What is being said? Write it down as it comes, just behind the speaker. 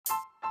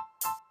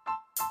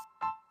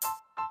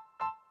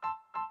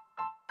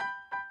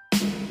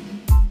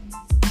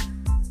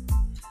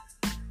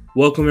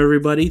Welcome,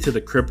 everybody, to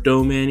the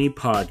Crypto Manny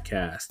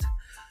podcast,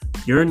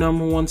 your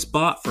number one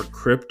spot for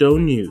crypto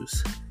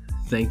news.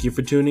 Thank you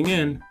for tuning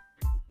in.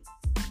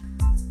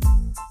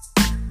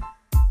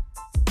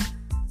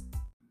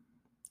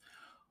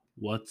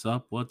 What's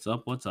up,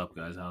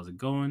 guys? How's it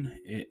going?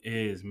 It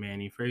is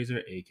Manny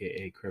Fraser,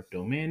 aka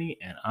Crypto Manny,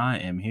 and I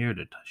am here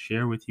to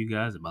share with you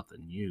guys about the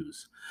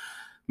news.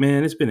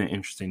 Man, it's been an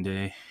interesting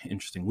day,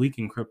 interesting week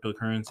in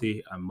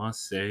cryptocurrency. I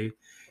must say,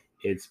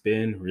 it's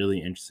been really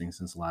interesting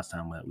since the last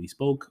time that we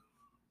spoke.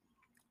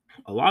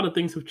 A lot of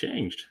things have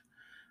changed.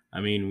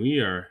 I mean, we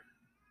are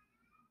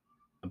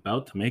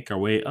about to make our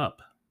way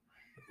up.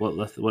 What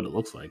it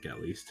looks like,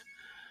 at least.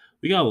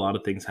 We got a lot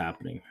of things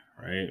happening,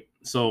 right?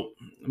 So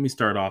let me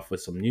start off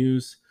with some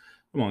news.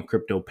 I'm on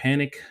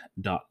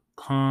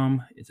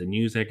CryptoPanic.com. It's a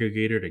news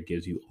aggregator that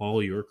gives you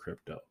all your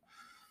crypto.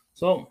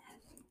 So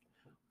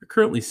we're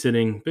currently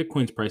sitting,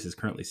 Bitcoin's price is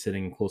currently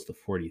sitting close to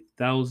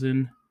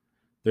 40,000,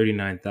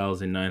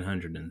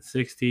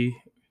 39,960.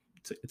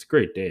 It's a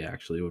great day,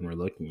 actually, when we're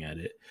looking at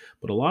it.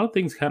 But a lot of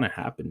things kind of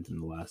happened in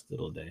the last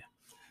little day.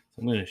 So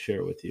I'm going to share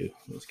it with you.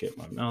 Let's get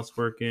my mouse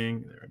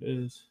working. There it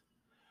is.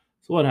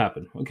 So what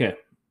happened? Okay.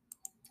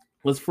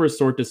 Let's first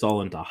sort this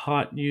all into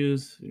hot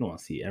news. We don't want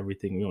to see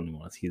everything. We only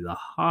want to see the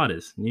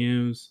hottest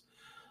news.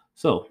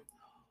 So,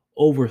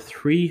 over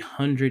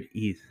 300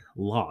 ETH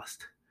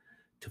lost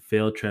to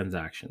failed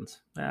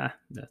transactions. That's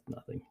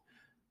nothing.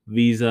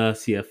 Visa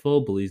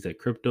CFO believes that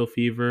crypto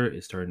fever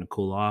is starting to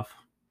cool off.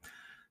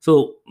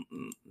 So,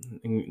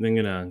 I'm going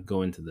to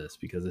go into this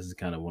because this is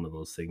kind of one of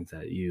those things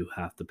that you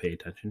have to pay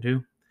attention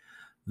to.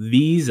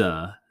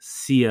 Visa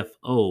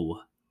CFO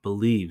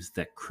believes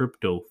that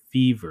crypto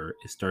fever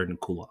is starting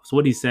to cool off. So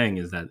what he's saying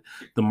is that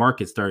the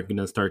market's going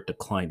to start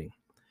declining.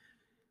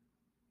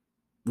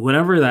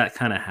 Whenever that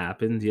kind of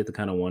happens, you have to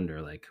kind of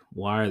wonder, like,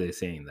 why are they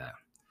saying that?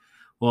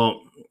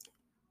 Well,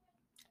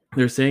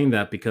 they're saying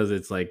that because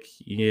it's like,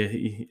 yeah,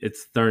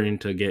 it's starting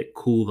to get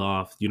cooled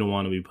off. You don't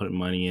want to be putting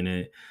money in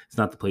it. It's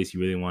not the place you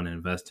really want to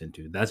invest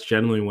into. That's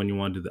generally when you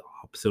want to do the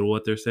opposite of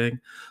what they're saying.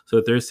 So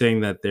if they're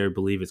saying that they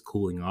believe it's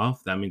cooling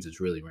off, that means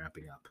it's really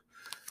ramping up.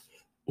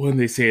 When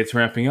they say it's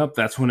ramping up,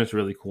 that's when it's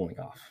really cooling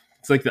off.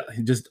 It's like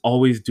just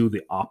always do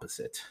the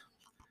opposite.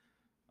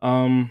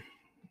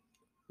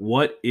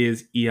 What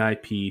is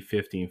EIP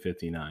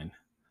 1559?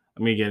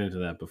 I'm going to get into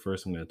that, but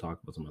first I'm going to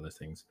talk about some other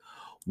things.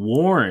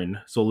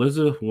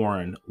 Elizabeth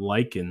Warren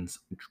likens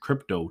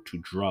crypto to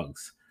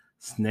drugs.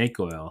 Snake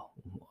oil,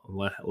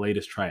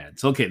 latest triad.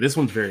 So, okay, this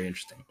one's very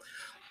interesting.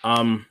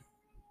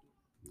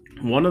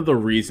 One of the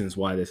reasons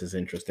why this is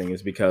interesting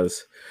is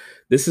because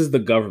this is the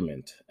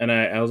government. And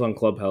I was on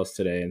Clubhouse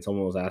today and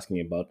someone was asking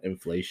me about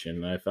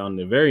inflation. And I found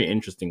it very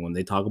interesting when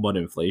they talk about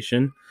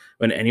inflation.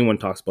 When anyone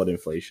talks about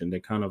inflation, they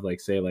kind of like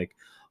say like,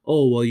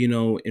 oh,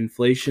 well,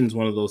 inflation is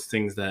one of those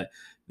things that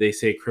they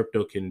say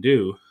crypto can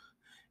do.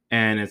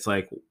 And it's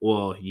like,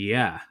 well,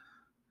 yeah.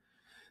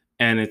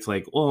 And it's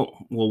like,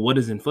 well, what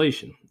is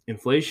inflation?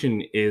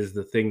 Inflation is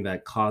the thing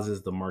that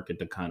causes the market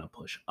to kind of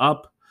push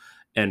up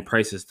and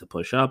prices to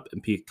push up,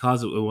 and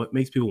because what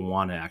makes people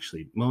want to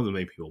actually, well, it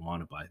make people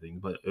want to buy things,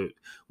 but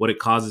what it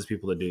causes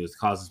people to do is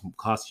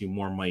costs you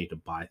more money to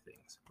buy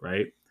things,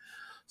 right?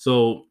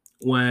 So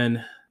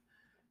when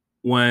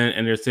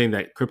and they're saying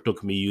that crypto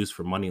can be used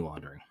for money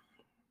laundering.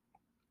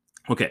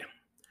 Okay,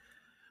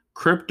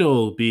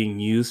 crypto being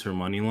used for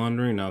money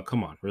laundering. Now,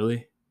 come on,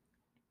 really?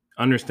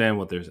 Understand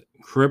what there's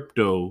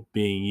crypto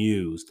being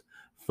used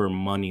for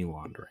money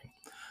laundering.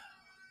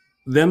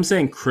 Them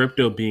saying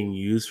crypto being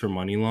used for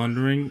money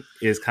laundering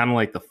is kind of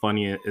like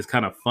it's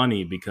kind of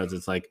funny because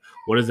it's like,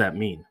 what does that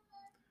mean?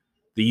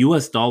 The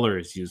US dollar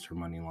is used for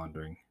money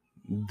laundering.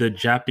 The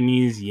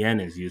Japanese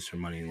yen is used for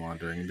money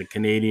laundering. The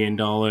Canadian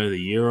dollar, the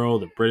euro,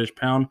 the British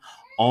pound,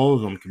 all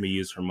of them can be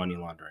used for money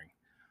laundering.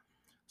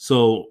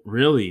 So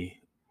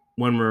really,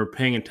 when we're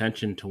paying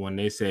attention to when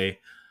they say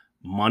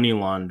money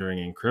laundering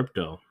in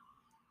crypto,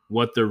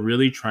 what they're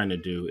really trying to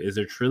do is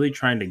they're really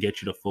trying to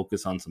get you to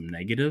focus on some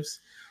negatives.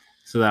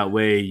 So that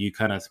way you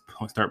kind of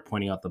start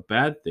pointing out the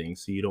bad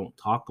things so you don't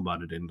talk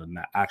about it in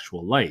the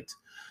actual light,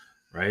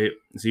 right?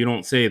 So you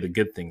don't say the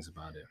good things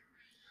about it.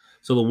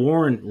 So the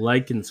Warren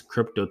likens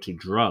crypto to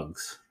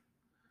drugs.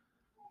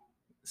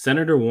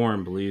 Senator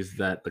Warren believes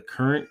that the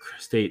current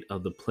state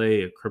of the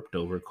play of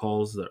crypto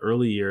recalls the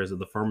early years of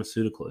the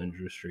pharmaceutical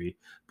industry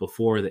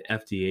before the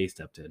FDA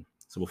stepped in,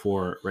 so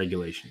before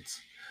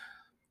regulations.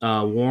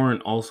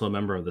 Warren, also a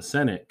member of the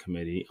Senate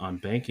Committee on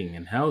Banking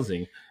and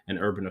Housing and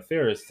Urban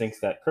Affairs, thinks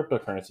that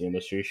cryptocurrency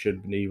industry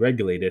should be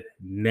regulated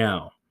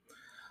now.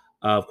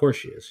 Of course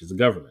she is. She's a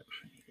government.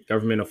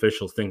 Government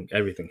officials think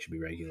everything should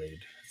be regulated.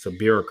 It's a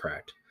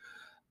bureaucrat.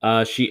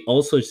 She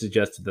also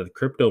suggested that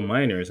crypto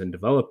miners and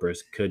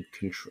developers could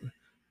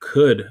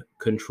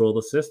control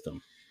the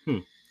system.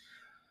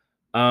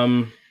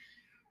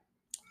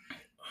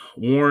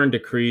 Warren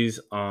decrees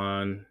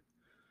on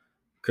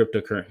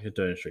cryptocurrency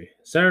industry.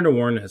 Senator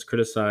Warren has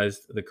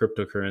criticized the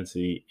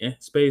cryptocurrency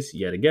space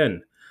yet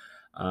again.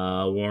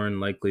 Warren,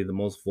 likely the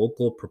most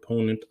vocal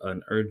proponent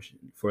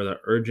for the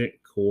urgent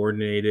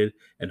coordinated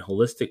and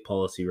holistic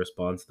policy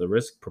response to the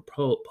risk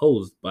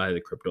posed by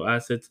the crypto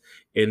assets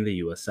in the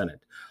US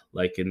Senate.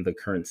 Like in the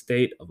current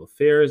state of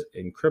affairs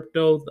in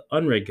crypto, the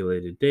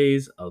unregulated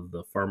days of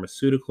the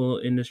pharmaceutical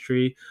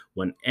industry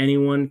when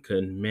anyone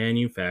can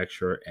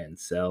manufacture and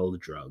sell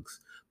drugs.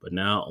 But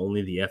now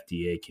only the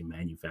FDA can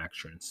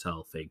manufacture and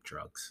sell fake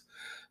drugs.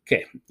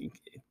 Okay,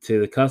 to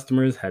the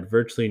customers had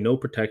virtually no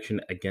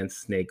protection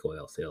against snake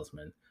oil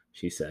salesmen,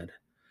 she said.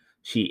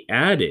 She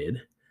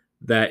added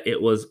that it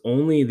was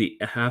only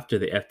after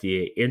the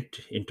FDA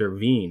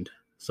intervened.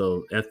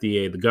 So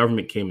FDA, the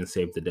government came and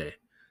saved the day.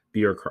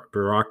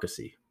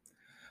 Bureaucracy.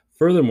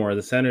 Furthermore,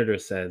 the senator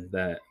said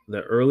that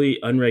the early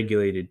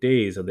unregulated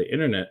days of the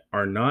internet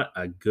are not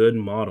a good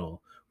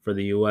model for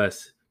the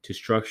US to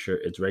structure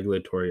its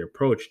regulatory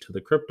approach to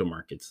the crypto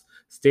markets,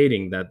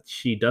 stating that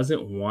she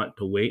doesn't want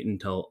to wait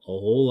until a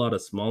whole lot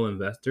of small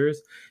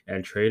investors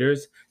and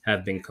traders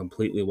have been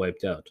completely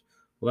wiped out.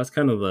 Well, that's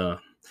kind of the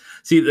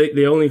see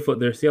they only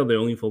see how they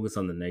only focus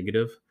on the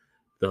negative,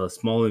 the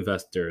small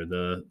investor,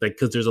 the like,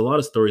 because there's a lot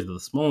of stories of the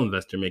small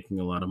investor making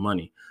a lot of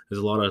money.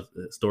 There's a lot of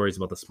stories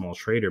about the small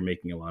trader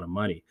making a lot of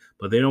money,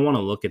 but they don't want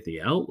to look at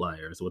the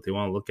outliers. What they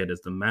want to look at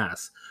is the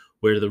mass,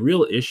 where the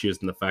real issue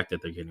isn't the fact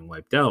that they're getting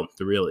wiped out.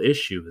 The real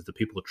issue is the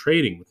people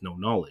trading with no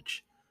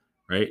knowledge,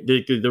 right?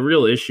 The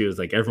real issue is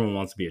like everyone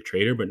wants to be a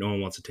trader, but no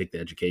one wants to take the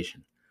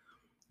education,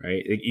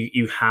 right?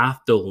 You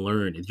have to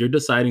learn. If you're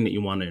deciding that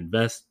you want to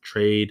invest,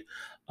 trade,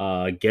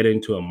 get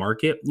into a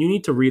market, you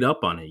need to read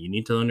up on it. You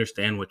need to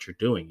understand what you're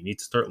doing. You need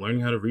to start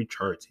learning how to read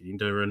charts. You need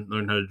to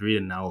learn how to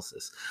read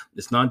analysis.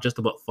 It's not just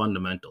about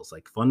fundamentals.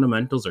 Like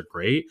fundamentals are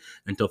great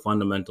until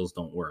fundamentals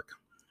don't work,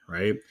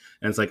 right?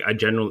 And it's like I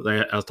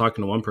was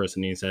talking to one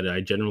person and he said I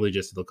generally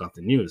just look off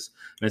the news.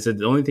 And I said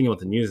the only thing about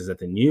the news is that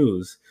the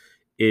news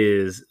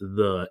is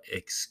the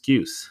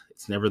excuse.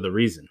 It's never the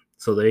reason.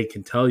 So they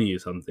can tell you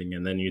something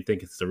and then you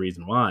think it's the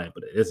reason why,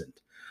 but it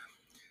isn't.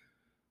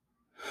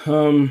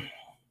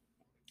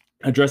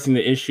 Addressing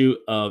the issue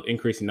of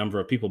increasing number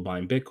of people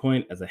buying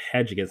Bitcoin as a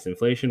hedge against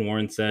inflation,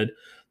 Warren said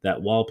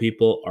that while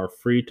people are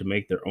free to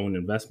make their own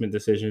investment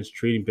decisions,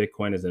 treating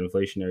Bitcoin as an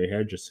inflationary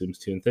hedge assumes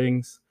two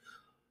things.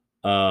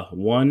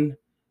 One,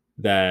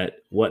 that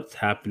what's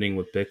happening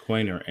with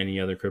Bitcoin or any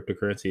other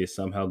cryptocurrency is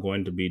somehow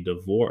going to be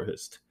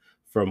divorced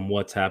from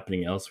what's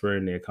happening elsewhere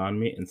in the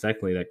economy. And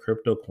secondly, that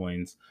crypto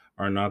coins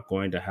are not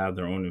going to have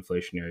their own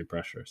inflationary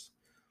pressures.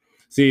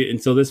 See,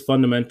 and so this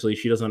fundamentally,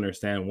 she doesn't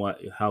understand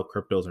how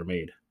cryptos are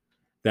made.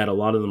 That a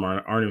lot of them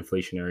aren't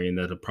inflationary, and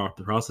that the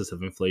process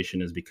of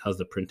inflation is because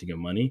the printing of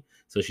money.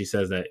 So she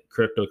says that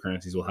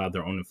cryptocurrencies will have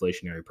their own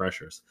inflationary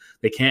pressures.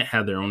 They can't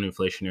have their own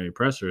inflationary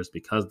pressures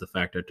because the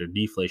fact that they're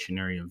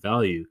deflationary in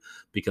value,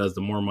 because the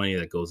more money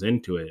that goes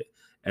into it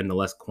and the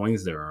less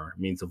coins there are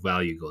means the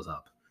value goes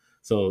up.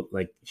 So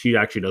like she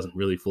actually doesn't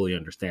really fully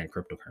understand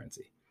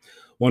cryptocurrency.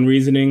 One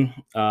reasoning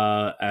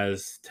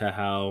as to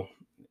how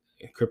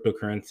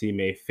cryptocurrency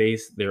may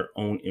face their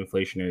own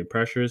inflationary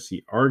pressures,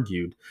 he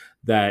argued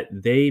that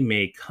they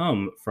may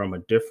come from a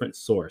different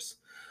source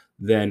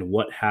than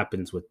what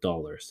happens with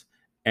dollars,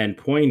 and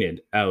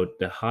pointed out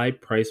the high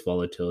price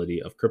volatility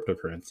of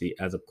cryptocurrency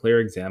as a clear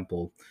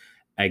example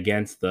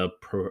against the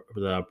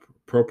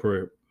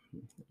proper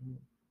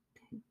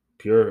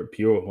pure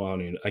well,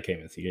 I can't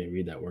even see,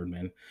 read that word,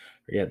 man.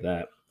 Forget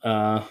that.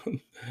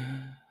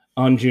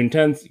 On June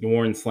 10th,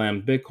 Warren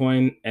slammed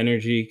Bitcoin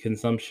energy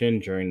consumption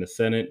during the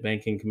Senate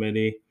Banking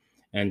Committee,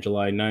 and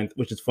July 9th,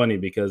 which is funny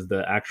because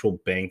the actual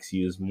banks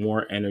use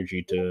more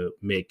energy to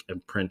make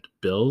and print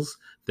bills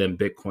than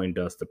Bitcoin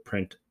does to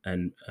print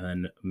and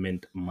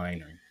mint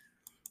mining.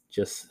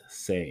 Just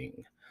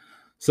saying.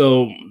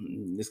 So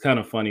it's kind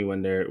of funny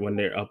when they're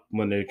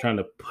trying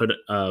to put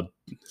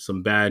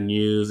some bad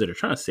news, they're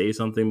trying to say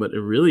something, but it's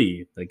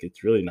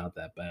really not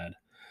that bad.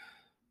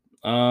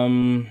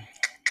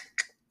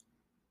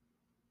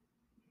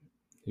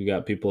 You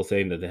got people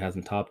saying that it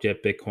hasn't topped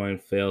yet. Bitcoin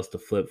fails to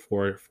flip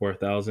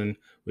 4,000,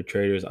 with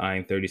traders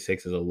eyeing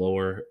 36 as a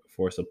lower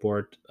for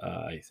support.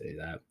 I say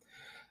that.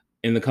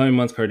 In the coming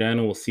months,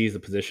 Cardano will seize the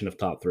position of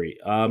top three.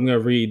 I'm going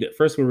to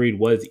read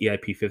what is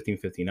EIP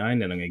 1559,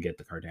 then I'm going to get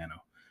to Cardano.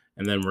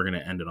 And then we're going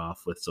to end it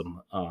off with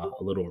a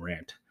little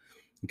rant.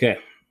 Okay.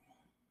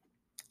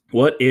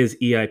 What is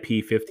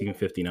EIP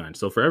 1559?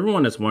 So for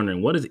everyone that's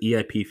wondering, what is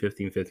EIP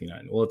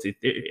 1559? Well,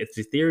 it's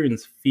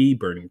Ethereum's fee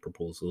burning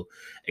proposal.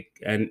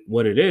 And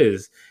what it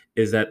is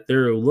that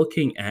they're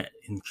looking at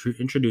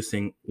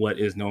introducing what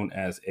is known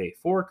as a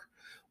fork,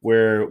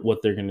 where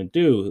what they're going to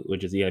do,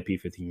 which is EIP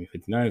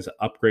 1559, is an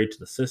upgrade to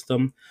the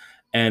system,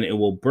 and it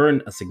will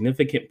burn a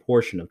significant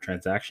portion of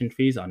transaction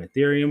fees on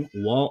Ethereum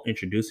while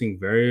introducing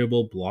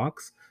variable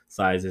blocks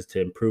sizes to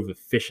improve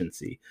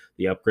efficiency.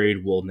 The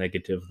upgrade will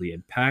negatively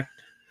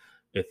impact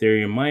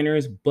Ethereum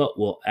miners, but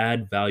will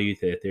add value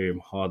to Ethereum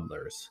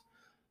holders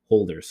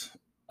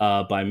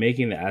by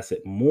making the asset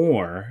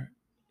more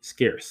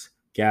scarce.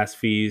 Gas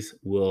fees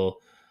will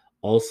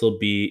also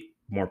be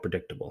more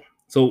predictable.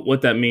 So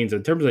what that means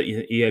in terms of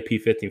EIP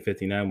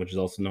 1559, which is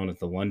also known as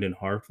the London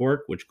hard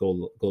fork, which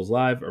goes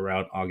live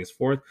around August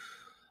 4th,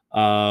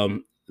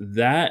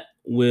 That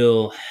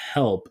will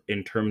help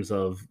in terms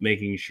of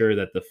making sure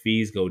that the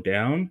fees go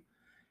down.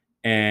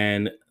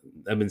 And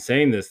I've been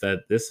saying this,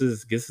 that this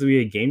will be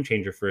a game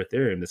changer for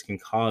Ethereum. This can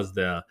cause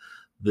the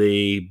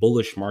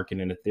bullish market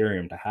in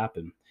Ethereum to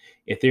happen.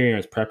 Ethereum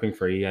is prepping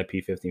for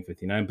EIP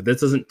 1559, but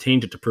this doesn't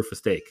change it to proof of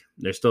stake.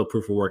 There's still a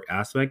proof of work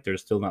aspect. They're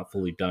still not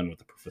fully done with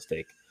the proof of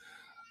stake.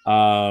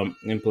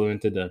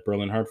 Implemented the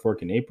Berlin hard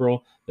fork in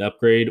April. The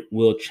upgrade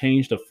will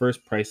change the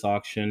first price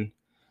auction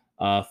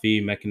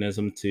fee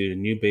mechanism to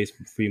new base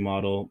fee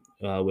model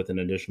with an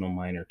additional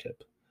miner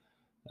tip.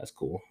 That's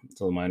cool.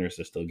 So the miners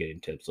are still getting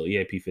tips. So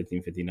EIP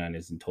 1559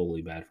 isn't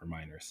totally bad for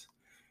miners.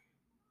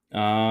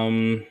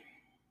 So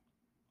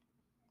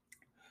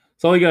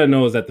all you gotta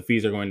know is that the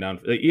fees are going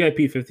down. The EIP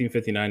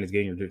 1559 is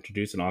getting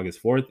introduced on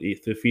August 4th.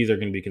 The fees are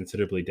going to be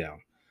considerably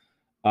down.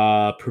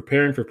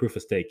 Preparing for proof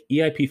of stake.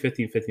 EIP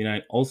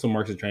 1559 also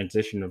marks a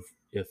transition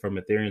from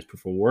Ethereum's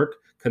proof of work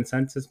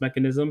consensus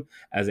mechanism,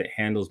 as it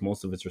handles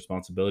most of its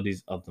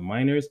responsibilities of the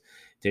miners,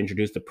 to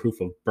introduce the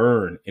proof of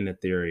burn in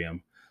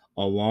Ethereum,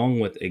 along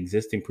with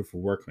existing proof of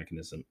work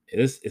mechanism.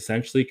 This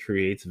essentially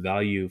creates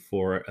value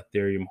for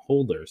Ethereum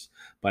holders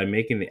by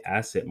making the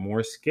asset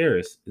more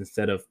scarce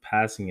instead of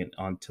passing it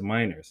on to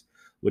miners,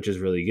 which is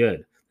really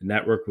good. The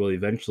network will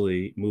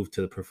eventually move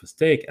to the proof of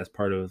stake as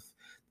part of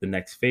the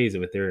next phase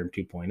of Ethereum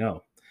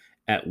 2.0,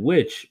 at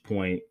which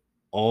point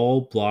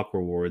all block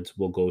rewards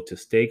will go to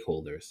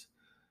stakeholders.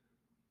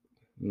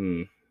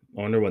 I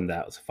wonder when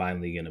that was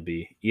finally going to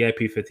be. EIP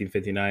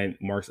 1559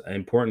 marks an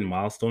important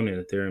milestone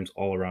in Ethereum's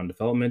all-around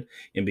development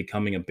in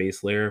becoming a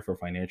base layer for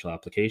financial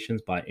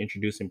applications by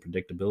introducing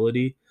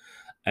predictability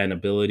and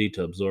ability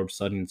to absorb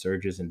sudden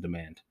surges in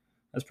demand.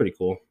 That's pretty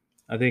cool.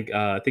 I think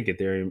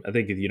Ethereum. I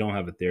think if you don't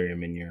have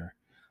Ethereum in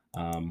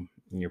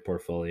your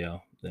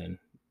portfolio, then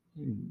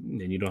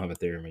you don't have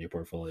Ethereum in your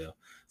portfolio.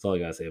 That's all I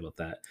gotta say about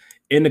that.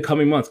 In the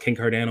coming months, can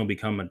Cardano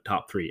become a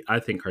top 3? I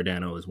think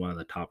Cardano is one of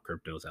the top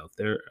cryptos out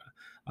there.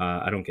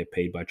 I don't get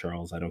paid by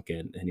Charles. I don't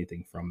get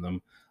anything from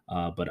them.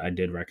 But I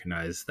did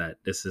recognize that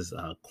this is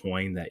a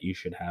coin that you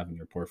should have in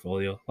your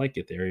portfolio, like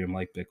Ethereum,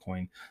 like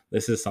Bitcoin.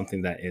 This is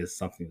something the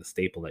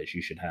staple that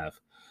you should have.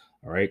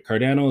 All right.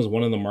 Cardano is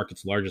one of the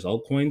market's largest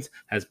altcoins,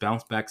 has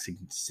bounced back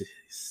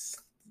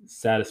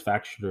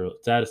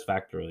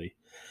satisfactorily.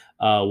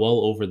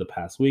 Well over the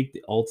past week,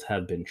 the alts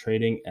have been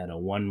trading at a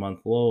 1 month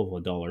low of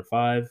 $1.05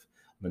 on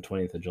the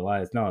 20th of July.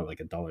 It's now like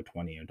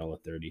 $1.20 or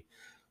 $1.30.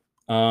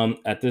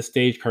 At this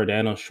stage,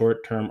 Cardano's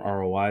short-term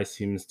ROI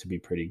seems to be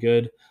pretty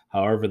good.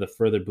 However, the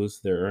further boost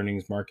of their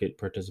earnings, market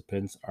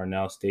participants are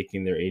now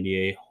staking their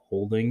ADA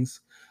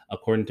holdings.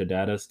 According to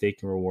data,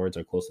 staking rewards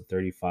are close to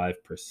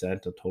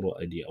 35% of total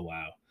ADA.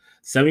 Wow.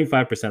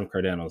 75% of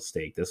Cardano is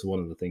staked. This is one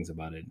of the things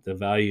about it. The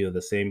value of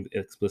the same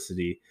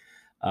explicitity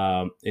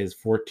is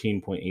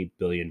 $14.8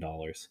 billion.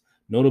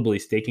 Notably,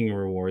 staking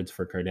rewards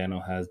for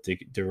Cardano has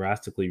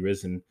drastically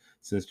risen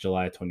since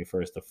July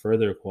 21st. To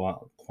further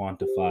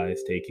quantify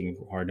staking,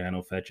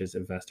 Cardano fetches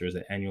investors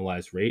an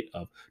annualized rate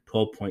of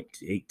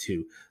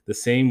 12.82. The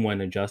same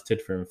when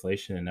adjusted for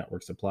inflation and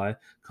network supply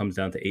comes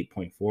down to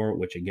 8.4,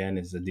 which again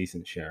is a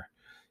decent share.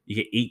 You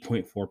get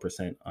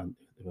 8.4% on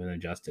when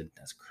adjusted.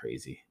 That's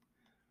crazy.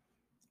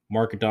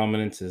 Market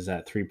dominance is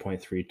at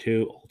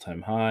 3.32,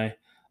 all-time high.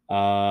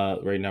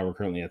 Right now, we're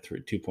currently at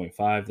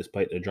 2.5,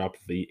 despite the drop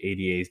of the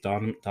ADA's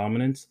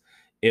dominance.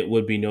 It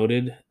would be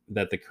noted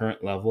that the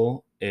current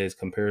level is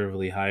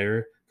comparatively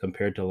higher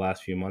compared to the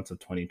last few months of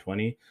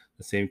 2020.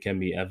 The same can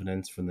be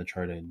evidenced from the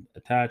chart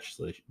attached.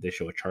 So they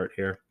show a chart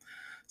here.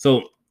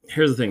 So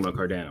here's the thing about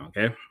Cardano,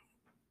 okay?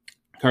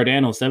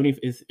 Cardano,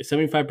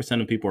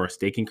 75% of people are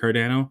staking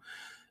Cardano.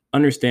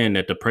 Understand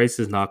that the price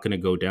is not going to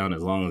go down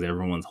as long as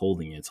everyone's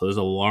holding it. So there's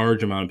a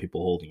large amount of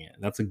people holding it.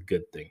 That's a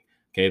good thing.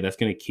 Okay, that's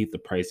going to keep the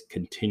price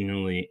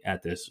continually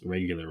at this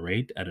regular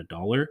rate at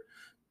 $1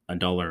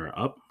 or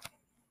up.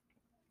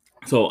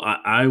 So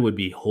I would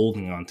be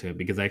holding on to it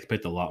because I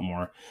expect a lot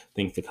more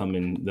things to come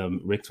in the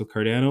mix with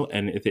Cardano.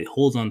 And if it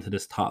holds on to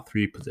this top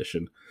 3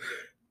 position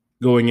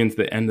going into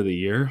the end of the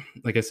year,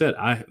 like I said,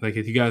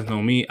 if you guys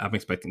know me, I'm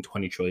expecting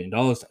 $20 trillion to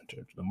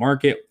enter the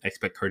market. I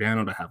expect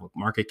Cardano to have a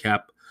market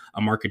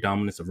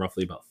dominance of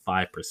roughly about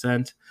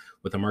 5%.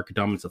 With a market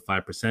dominance of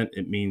 5%,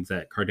 it means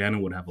that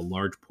Cardano would have a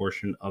large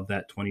portion of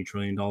that $20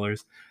 trillion.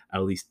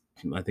 At least,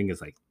 I think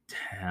it's like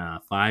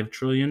 $5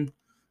 trillion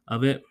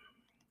of it.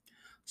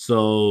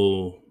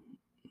 So,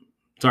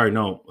 sorry,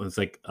 no, it's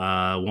like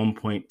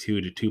 1.2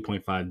 to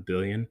 2.5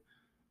 billion,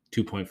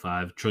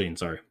 2.5 trillion,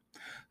 sorry.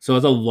 So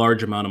it's a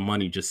large amount of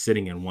money just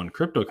sitting in one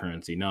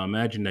cryptocurrency. Now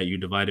imagine that you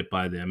divide it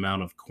by the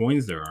amount of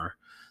coins there are.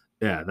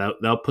 Yeah,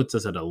 that puts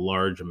us at a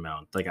large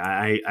amount. Like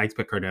I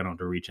expect Cardano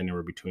to reach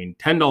anywhere between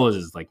 $10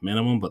 is like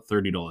minimum, but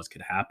 $30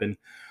 could happen.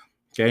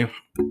 Okay.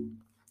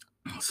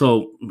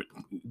 So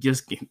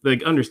just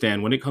like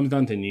understand when it comes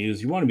down to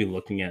news, you want to be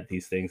looking at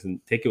these things and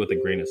take it with a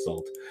grain of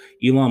salt.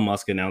 Elon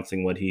Musk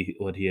announcing what he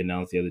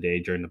announced the other day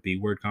during the B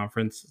word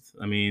conference.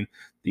 I mean,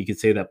 you could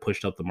say that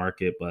pushed up the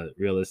market, but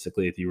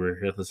realistically, if you were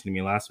here listening to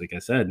me last week, I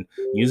said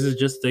news is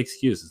just the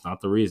excuse. It's not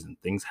the reason.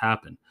 Things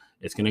happen.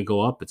 It's gonna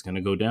go up. It's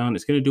gonna go down.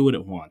 It's gonna do what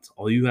it wants.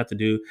 All you have to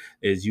do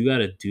is you got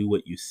to do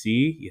what you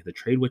see. You have to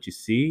trade what you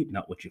see,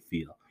 not what you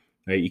feel.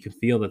 Right? You can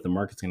feel that the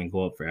market's going to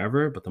go up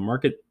forever, but the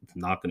market is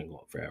not going to go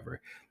up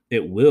forever.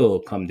 It will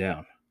come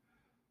down.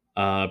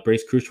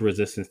 Brace crucial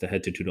resistance to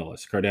head to $2.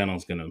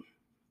 Cardano's going to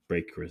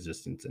break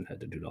resistance and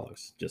head to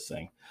 $2. Just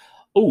saying.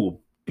 Oh,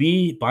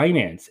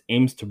 Binance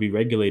aims to be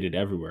regulated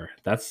everywhere.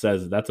 That's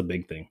a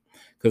big thing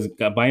because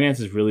Binance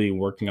is really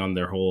working on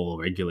their whole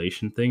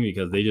regulation thing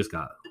because they just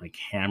got like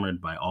hammered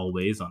by all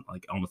ways on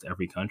like almost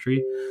every country.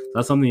 So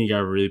that's something you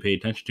gotta really pay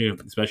attention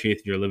to, especially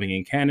if you're living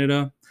in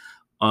Canada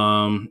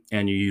and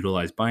you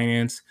utilize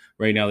Binance.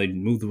 Right now, they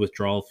moved the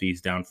withdrawal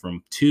fees down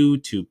from 2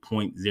 to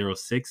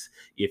 0.06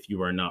 if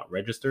you are not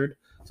registered.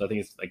 So I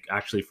think it's like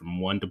actually from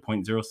 1 to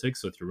 0.06.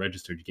 So if you're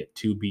registered, you get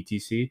 2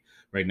 BTC.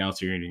 Right now,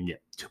 so you're going to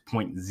get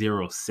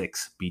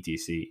 2.06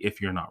 BTC if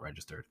you're not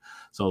registered.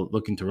 So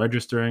look into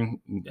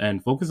registering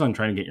and focus on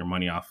trying to get your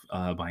money off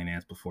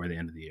Binance before the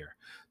end of the year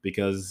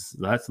because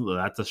that's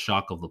a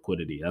shock of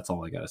liquidity. That's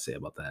all I got to say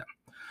about that.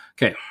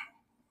 Okay,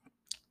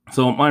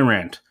 so my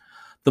rant.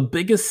 The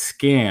biggest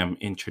scam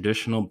in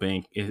traditional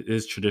bank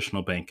is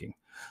traditional banking,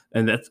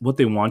 and that's what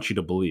they want you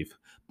to believe.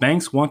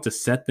 Banks want to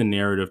set the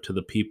narrative to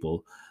the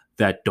people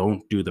that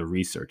don't do the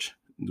research.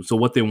 So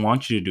what they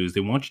want you to do is they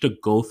want you to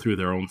go through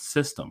their own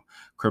system.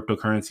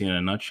 Cryptocurrency, in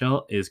a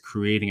nutshell, is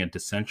creating a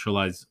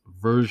decentralized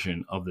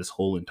version of this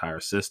whole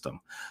entire system.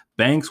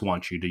 Banks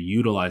want you to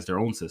utilize their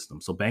own system.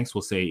 So banks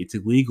will say it's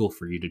illegal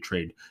for you to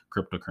trade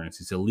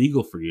cryptocurrency. It's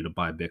illegal for you to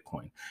buy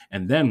Bitcoin.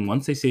 And then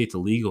once they say it's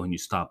illegal and you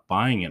stop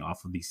buying it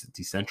off of these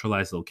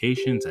decentralized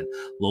locations and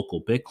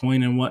local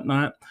Bitcoin and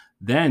whatnot,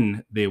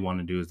 then they want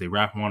to do is they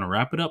want to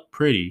wrap it up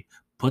pretty,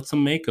 put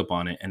some makeup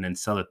on it, and then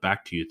sell it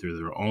back to you through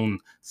their own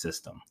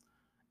system.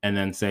 And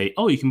then say,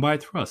 oh, you can buy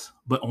it through us,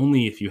 but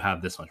only if you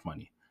have this much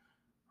money,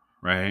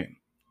 right?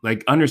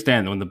 Like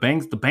understand when the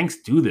banks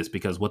do this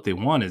because what they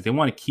want is they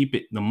want to keep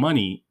the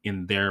money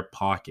in their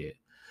pocket.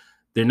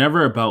 They're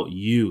never about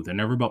you. They're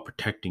never about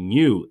protecting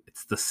you.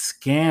 It's the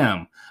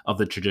scam of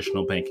the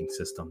traditional banking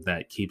system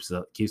that keeps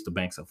the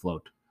banks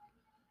afloat.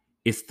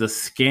 It's the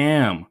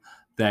scam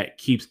that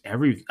keeps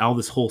all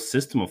this whole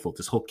system afloat,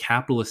 this whole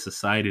capitalist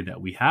society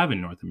that we have in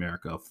North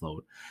America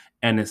afloat.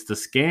 And it's the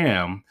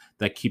scam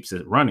that keeps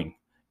it running.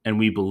 And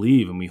we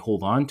believe and we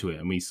hold on to it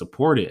and we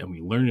support it and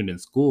we learn it in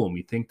school and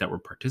we think that we're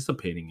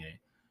participating in it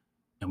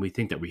and we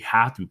think that we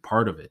have to be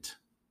part of it.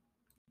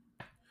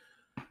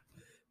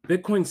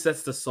 Bitcoin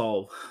sets to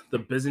solve the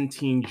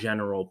Byzantine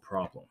general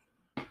problem.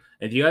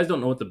 If you guys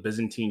don't know what the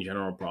Byzantine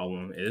general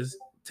problem is,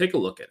 take a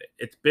look at it.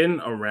 It's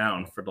been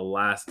around for the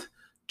last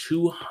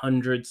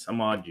 200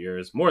 some odd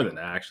years, more than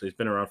that, actually. It's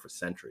been around for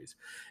centuries.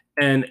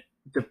 And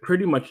the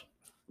pretty much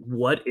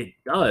what it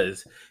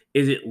does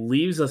is it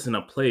leaves us in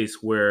a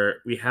place where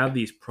we have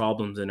these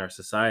problems in our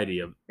society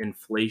of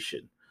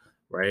inflation,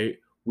 right?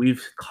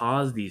 We've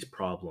caused these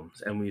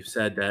problems and we've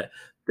said that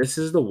this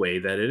is the way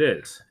that it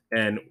is,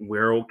 and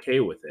we're okay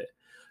with it,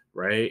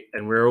 right?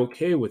 And we're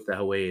okay with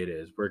the way it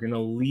is. We're going to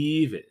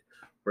leave it.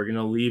 We're going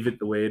to leave it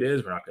the way it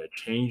is. We're not going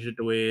to change it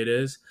the way it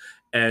is.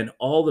 And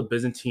all the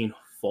Byzantine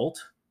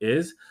fault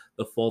is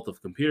the fault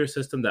of computer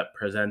system that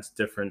presents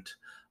different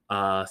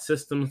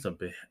systems of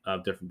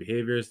different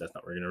behaviors. That's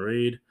not what we're going to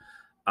read.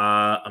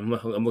 I'm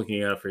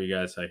looking at it for you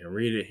guys so I can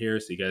read it here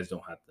so you guys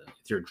don't have to,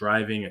 if you're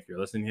driving, if you're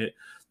listening to it,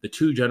 the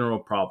two general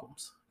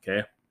problems,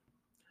 okay?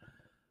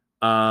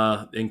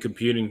 In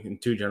computing, in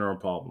two general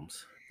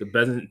problems.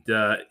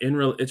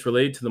 It's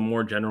related to the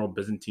more general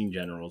Byzantine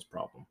generals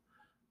problem,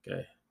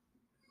 okay?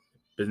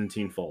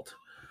 Byzantine fault.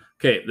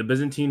 Okay, the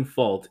Byzantine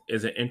fault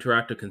is an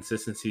interactive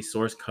consistency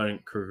source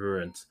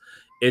congruence.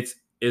 It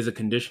is a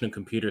condition of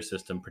computer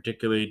system,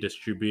 particularly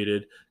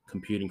distributed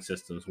computing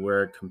systems,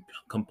 where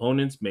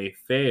components may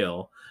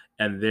fail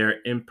and their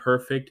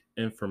imperfect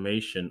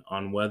information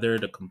on whether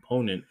the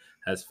component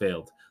has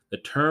failed. The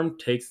term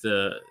takes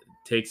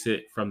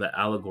it from the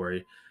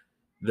allegory,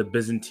 the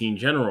Byzantine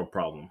general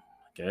problem.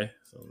 Okay,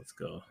 so let's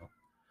go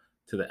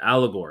to the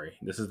allegory.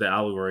 This is the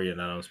allegory that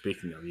I'm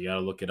speaking of. You got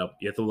to look it up.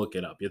 You have to look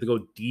it up. You have to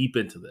go deep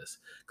into this.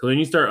 Because when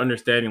you start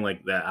understanding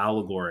like the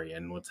allegory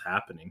and what's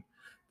happening,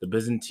 the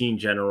Byzantine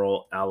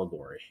general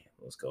allegory.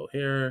 Let's go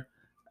here.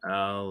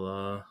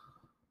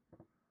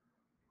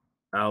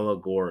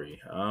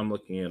 Allegory. I'm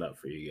looking it up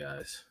for you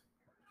guys.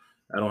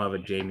 I don't have a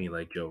Jamie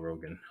like Joe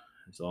Rogan.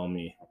 It's all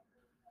me.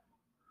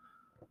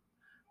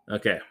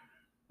 Okay.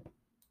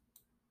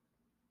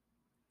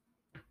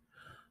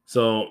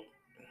 So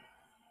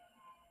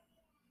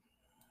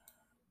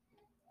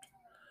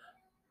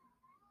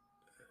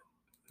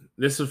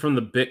this is from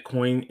the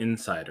Bitcoin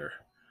Insider,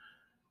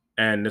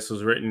 and this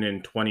was written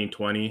in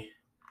 2020.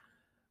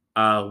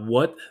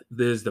 What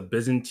is the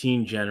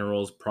Byzantine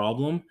general's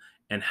problem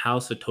and how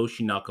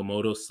Satoshi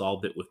Nakamoto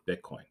solved it with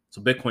Bitcoin.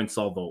 So Bitcoin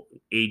solved the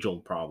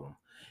age-old problem.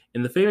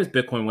 In the famous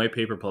Bitcoin white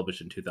paper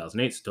published in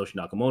 2008, Satoshi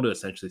Nakamoto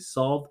essentially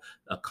solved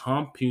a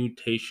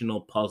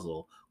computational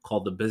puzzle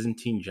called the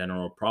Byzantine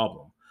general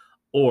problem,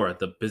 or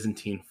the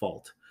Byzantine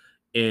fault.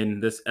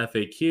 In this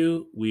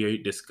FAQ, we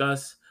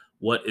discuss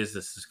what is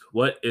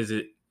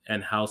it,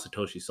 and how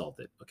Satoshi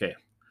solved it. Okay,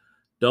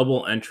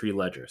 double entry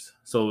ledgers.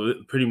 So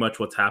pretty much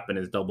what's happened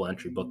is double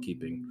entry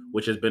bookkeeping,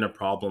 which has been a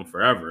problem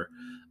forever,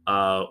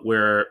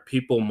 where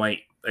people might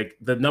like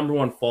the number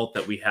one fault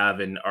that we have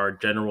in our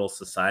general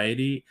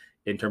society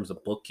in terms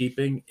of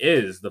bookkeeping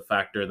is the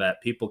factor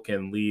that people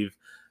can leave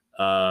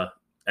uh,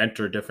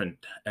 enter different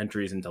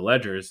entries into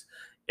ledgers.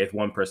 If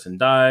one person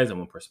dies and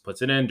one person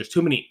puts it in, there's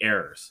too many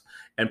errors,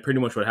 and pretty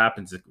much what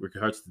happens is it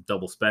regards to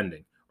double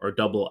spending or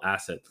double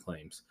asset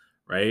claims,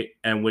 right?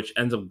 And which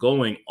ends up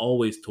going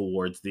always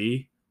towards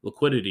the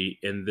liquidity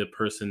in the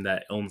person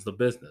that owns the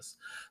business.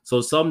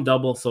 So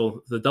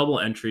the double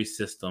entry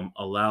system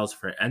allows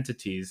for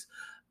entities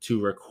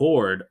to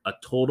record a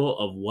total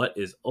of what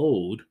is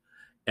owed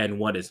and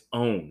what is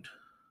owned.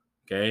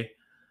 Okay.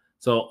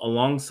 So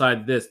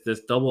alongside this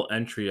double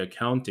entry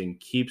accounting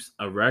keeps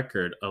a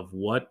record of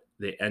what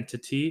the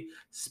entity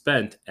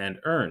spent and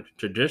earned.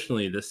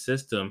 Traditionally, this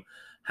system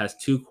has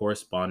two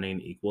corresponding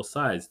equal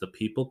sides, the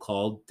people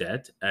called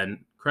debt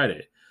and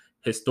credit.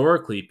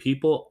 Historically,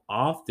 people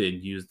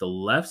often use the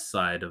left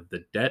side of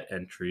the debt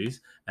entries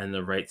and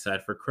the right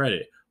side for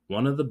credit.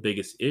 One of the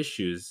biggest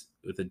issues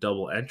with the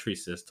double entry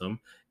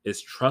system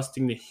is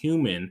trusting the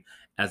human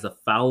as a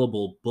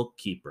fallible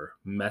bookkeeper,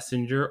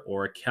 messenger,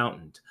 or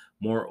accountant.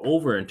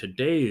 Moreover, in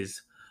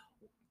today's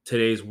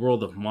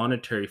world of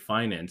monetary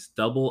finance,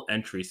 double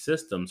entry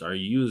systems are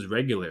used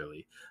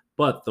regularly,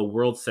 but the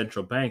world's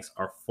central banks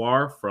are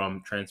far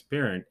from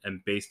transparent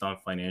and based on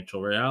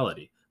financial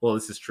reality. Well,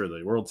 this is true.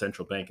 The world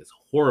central bank is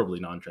horribly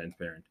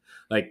non-transparent.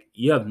 Like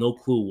you have no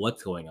clue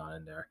what's going on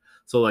in there.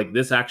 So like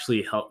this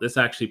actually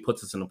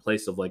puts us in a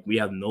place of like we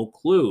have no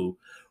clue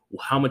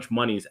how much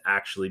money is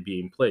actually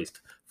being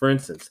placed. For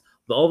instance,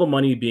 all the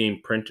money being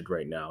printed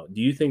right now,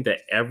 do you think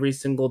that every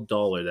single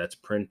dollar that's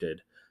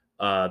printed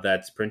in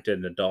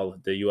the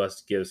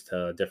U.S. gives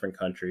to different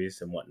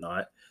countries and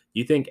whatnot? Do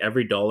you think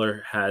every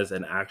dollar has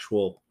an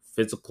actual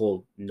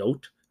physical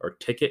note or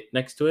ticket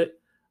next to it?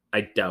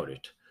 I doubt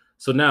it.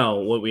 So now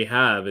what we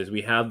have is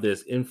we have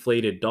this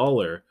inflated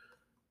dollar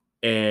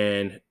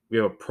and we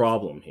have a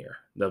problem here.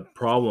 The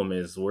problem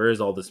is where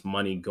is all this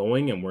money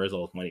going and where is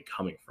all this money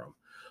coming from?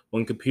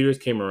 When computers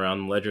came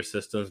around, ledger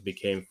systems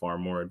became far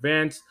more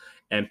advanced,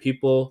 and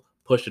people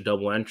pushed a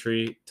double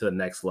entry to the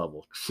next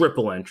level.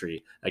 Triple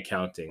entry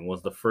accounting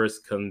was the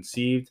first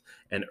conceived,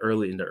 and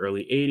early in the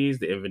early 80s,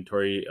 the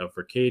inventory of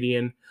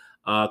Circadian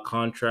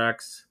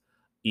contracts.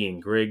 Ian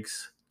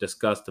Griggs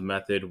discussed the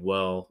method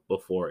well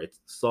before it's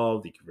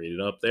solved. You can read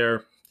it up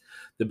there.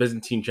 The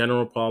Byzantine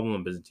general problem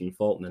and Byzantine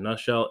fault in a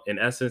nutshell. In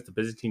essence, the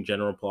Byzantine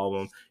general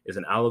problem is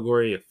an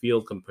allegory of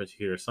field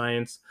computer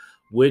science,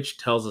 which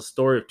tells a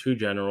story of two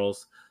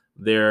generals.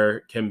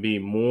 There can be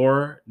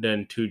more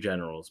than two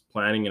generals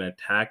planning an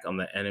attack on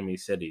the enemy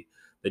city.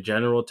 The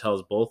general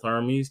tells both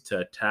armies to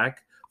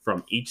attack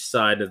from each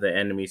side of the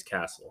enemy's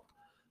castle,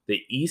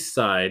 the east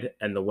side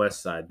and the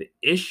west side. The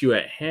issue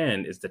at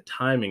hand is the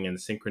timing and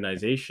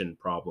synchronization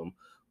problem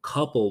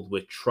coupled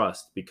with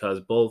trust because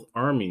both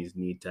armies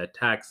need to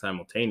attack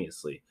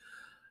simultaneously.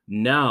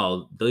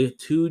 Now, the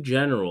two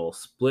generals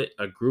split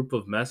a group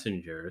of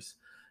messengers,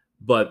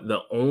 but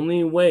the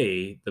only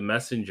way the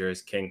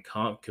messengers can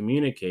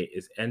communicate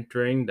is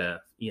entering the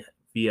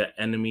via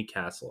enemy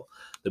castle.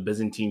 The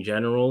Byzantine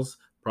generals'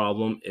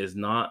 problem is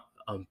not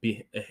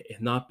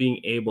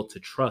being able to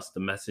trust the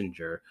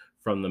messenger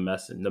from the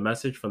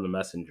message from the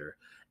messenger,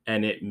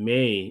 and it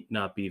may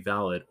not be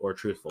valid or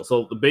truthful.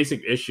 So the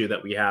basic issue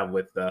that we have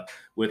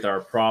with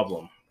our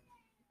problem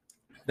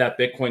that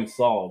Bitcoin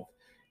solved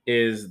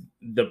is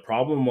the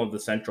problem of the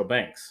central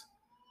banks.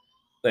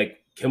 Like,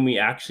 can we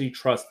actually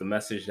trust the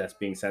message that's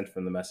being sent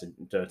from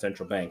the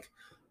central bank?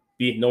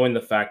 Be knowing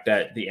the fact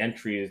that the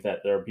entries that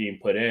they're being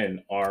put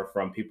in are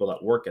from people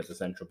that work at the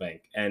central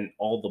bank, and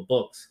all the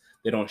books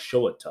they don't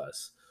show it to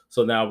us.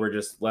 So now we're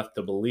just left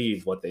to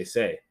believe what they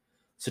say.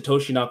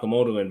 Satoshi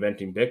Nakamoto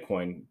inventing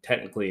Bitcoin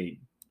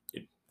technically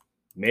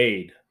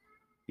made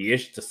the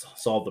issue to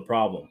solve the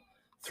problem.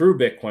 Through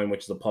Bitcoin,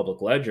 which is a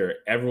public ledger,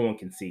 everyone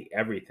can see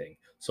everything.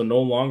 So no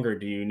longer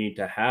do you need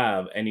to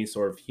have any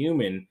sort of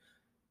human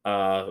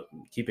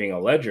keeping a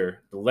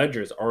ledger. The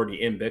ledger is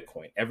already in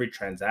Bitcoin. Every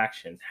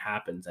transaction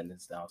happens and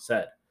it's now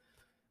said.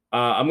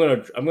 I'm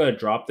gonna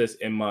drop this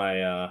in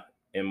my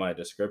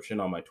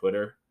description on my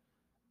Twitter,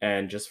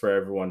 and just for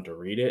everyone to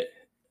read it.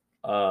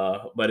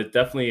 But it's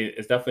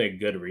definitely a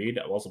good read.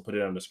 I'll also put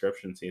it on the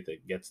description, see if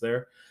it gets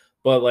there.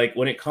 But like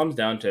when it comes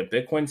down to it,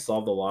 Bitcoin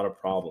solved a lot of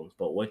problems.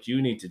 But what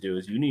you need to do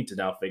is you need to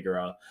now figure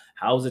out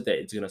how is it that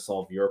it's going to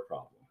solve your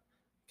problem.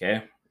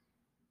 Okay,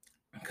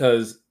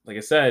 because like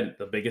I said,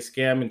 the biggest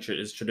scam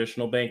is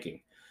traditional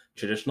banking.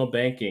 Traditional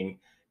banking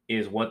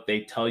is what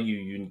they tell you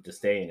you need to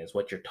stay in, is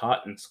what you're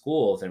taught in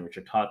schools and what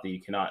you're taught that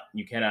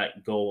you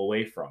cannot go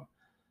away from.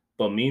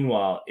 But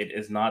meanwhile, it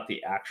is not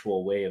the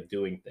actual way of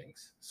doing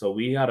things. So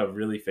we got to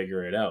really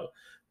figure it out.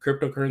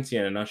 Cryptocurrency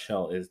in a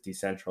nutshell is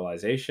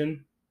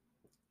decentralization.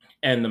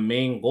 And the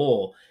main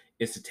goal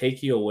is to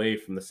take you away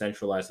from the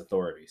centralized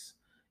authorities.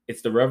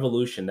 It's the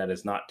revolution that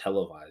is not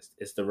televised.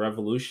 It's the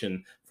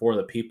revolution for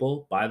the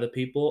people, by the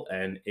people,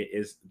 and it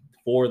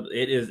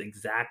is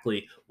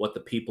exactly what the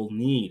people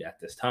need at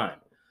this time.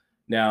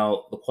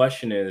 Now, the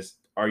question is,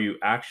 are you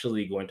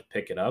actually going to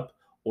pick it up,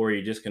 or are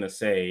you just going to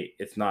say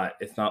it's not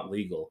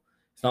legal?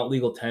 It's not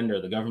legal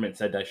tender. The government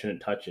said I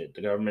shouldn't touch it.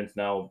 The government's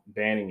now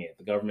banning it.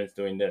 The government's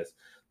doing this.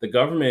 The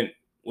government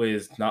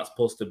was not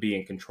supposed to be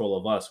in control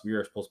of us. We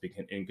are supposed to be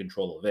in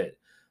control of it.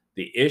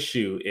 The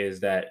issue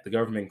is that the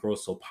government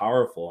grows so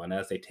powerful, and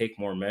as they take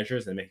more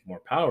measures and make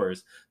more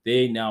powers,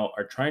 they now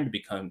are trying to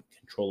become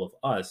control of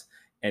us,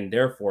 and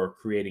therefore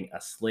creating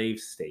a slave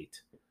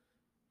state.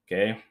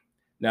 Okay.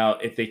 Now,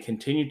 if they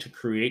continue to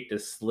create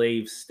this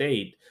slave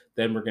state,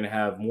 then we're going to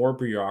have more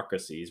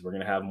bureaucracies. We're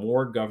going to have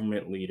more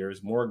government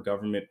leaders, more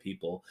government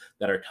people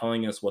that are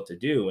telling us what to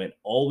do. And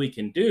all we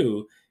can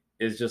do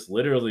is just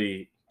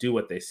literally do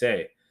what they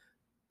say.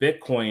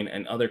 Bitcoin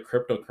and other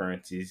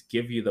cryptocurrencies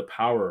give you the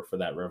power for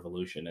that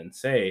revolution and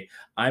say,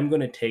 I'm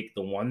going to take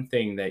the one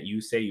thing that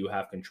you say you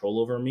have control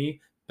over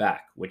me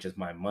back, which is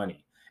my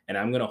money. And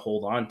I'm going to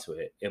hold on to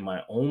it in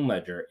my own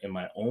ledger, in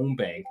my own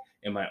bank,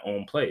 in my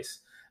own place.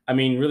 I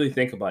mean, really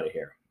think about it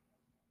here.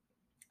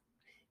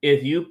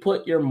 If you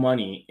put your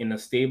money in a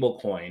stable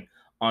coin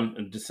on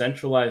a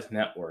decentralized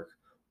network,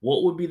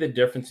 what would be the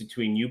difference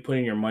between you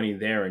putting your money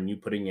there and you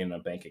putting it in a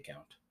bank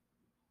account?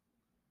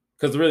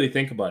 Because really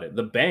think about it,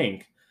 the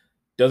bank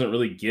doesn't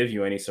really give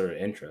you any sort of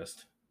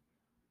interest,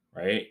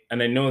 right?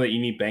 And I know that you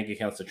need bank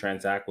accounts to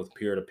transact with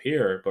peer to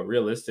peer, but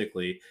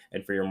realistically,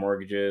 and for your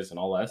mortgages and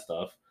all that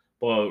stuff,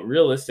 but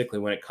realistically,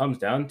 when it comes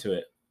down to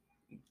it,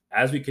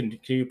 as we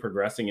continue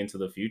progressing into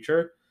the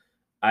future,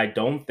 I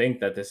don't think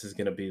that this is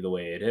going to be the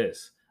way it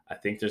is. I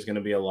think there's going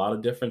to be a lot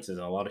of differences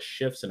and a lot of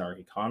shifts in our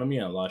economy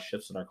and a lot of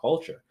shifts in our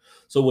culture.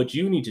 So, what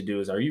you need to do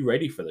is, are you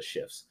ready for the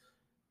shifts?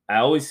 I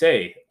always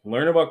say,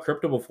 learn about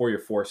crypto before you're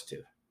forced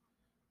to.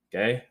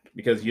 Okay,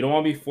 because you don't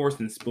want to be forced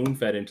and spoon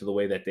fed into the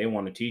way that they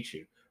want to teach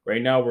you.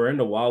 Right now, we're in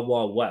the wild,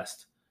 wild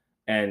west,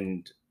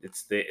 and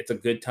it's a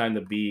good time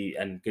to be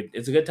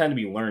it's a good time to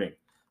be learning.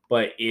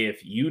 But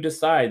if you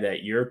decide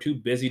that you're too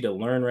busy to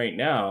learn right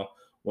now,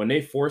 when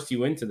they force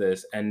you into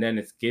this, and then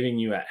it's giving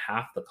you at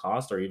half the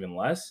cost or even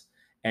less,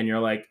 and you're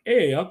like,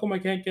 hey, how come I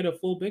can't get a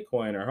full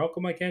Bitcoin, or how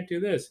come I can't do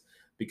this?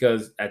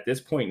 Because at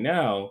this point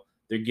now,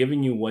 they're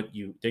giving you what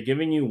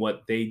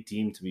they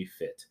deem to be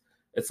fit.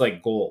 It's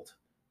like gold,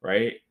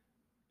 right?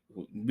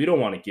 We don't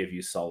want to give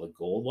you solid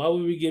gold. Why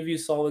would we give you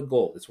solid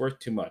gold? It's worth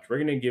too much. We're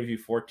going to give you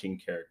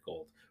 14 karat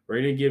gold.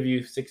 We're going to give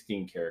you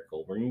 16 karat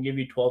gold. We're going to give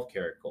you 12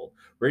 karat gold.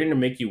 We're going to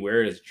make you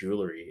wear it as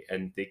jewelry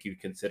and they could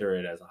consider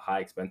it as a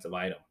high expensive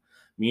item.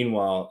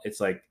 Meanwhile, it's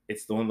like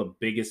it's one of the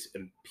biggest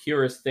and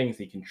purest things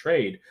you can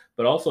trade,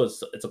 but also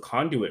it's a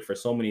conduit for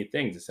so many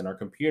things. It's in our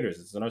computers,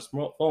 it's in our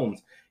smartphones,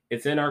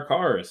 it's in our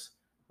cars,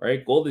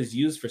 right? Gold is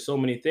used for so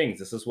many things.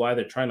 This is why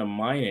they're trying to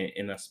mine it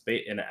in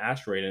an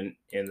asteroid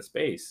in the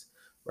space,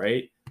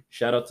 right?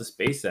 Shout out to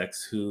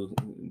SpaceX who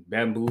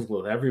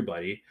bamboozled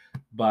everybody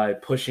by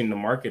pushing the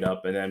market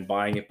up and then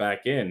buying it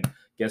back in.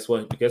 Guess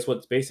what? Guess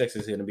what SpaceX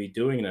is going to be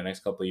doing in the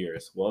next couple of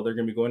years? Well, they're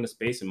going to be going to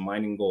space and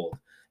mining gold.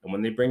 And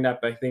when they bring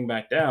that thing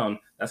back down,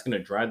 that's going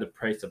to drive the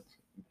price of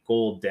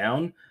gold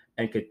down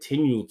and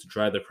continue to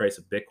drive the price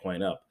of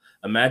Bitcoin up.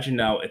 Imagine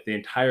now if the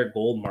entire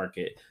gold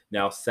market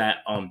now sat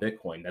on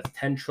Bitcoin. That's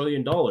 $10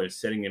 trillion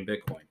sitting in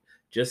Bitcoin.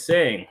 Just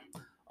saying,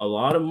 a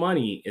lot of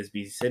money is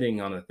be sitting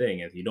on a thing.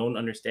 If you don't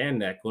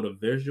understand that, go to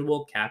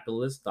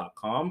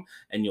visualcapitalist.com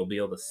and you'll be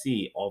able to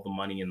see all the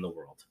money in the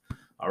world.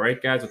 All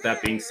right, guys, with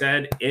that being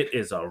said, it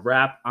is a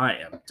wrap. I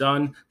am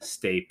done.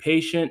 Stay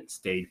patient,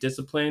 stay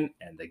disciplined,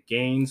 and the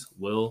gains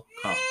will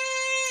come.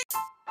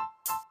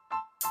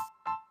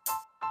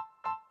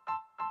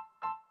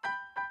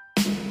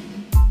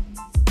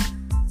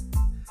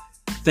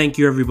 Thank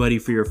you, everybody,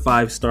 for your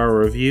 5-star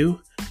review.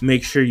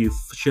 Make sure you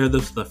share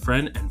this with a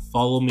friend and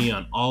follow me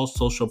on all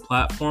social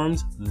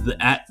platforms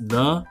at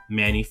the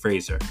Manny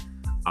Fraser.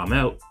 I'm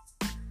out.